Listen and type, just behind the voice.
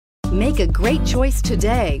Make a great choice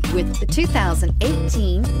today with the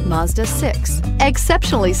 2018 Mazda 6.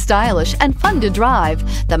 Exceptionally stylish and fun to drive,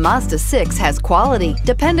 the Mazda 6 has quality,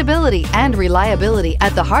 dependability, and reliability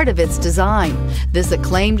at the heart of its design. This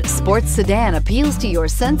acclaimed sports sedan appeals to your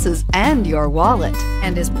senses and your wallet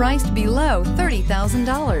and is priced below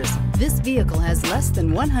 $30,000. This vehicle has less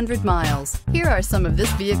than 100 miles. Here are some of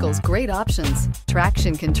this vehicle's great options: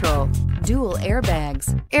 traction control, dual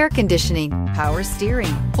airbags, air conditioning, power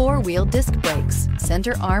steering, four-wheel disc brakes,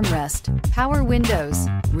 center armrest, power windows,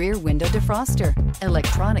 rear window defroster,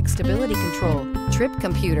 electronic stability control, trip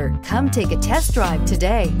computer. Come take a test drive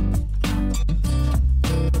today.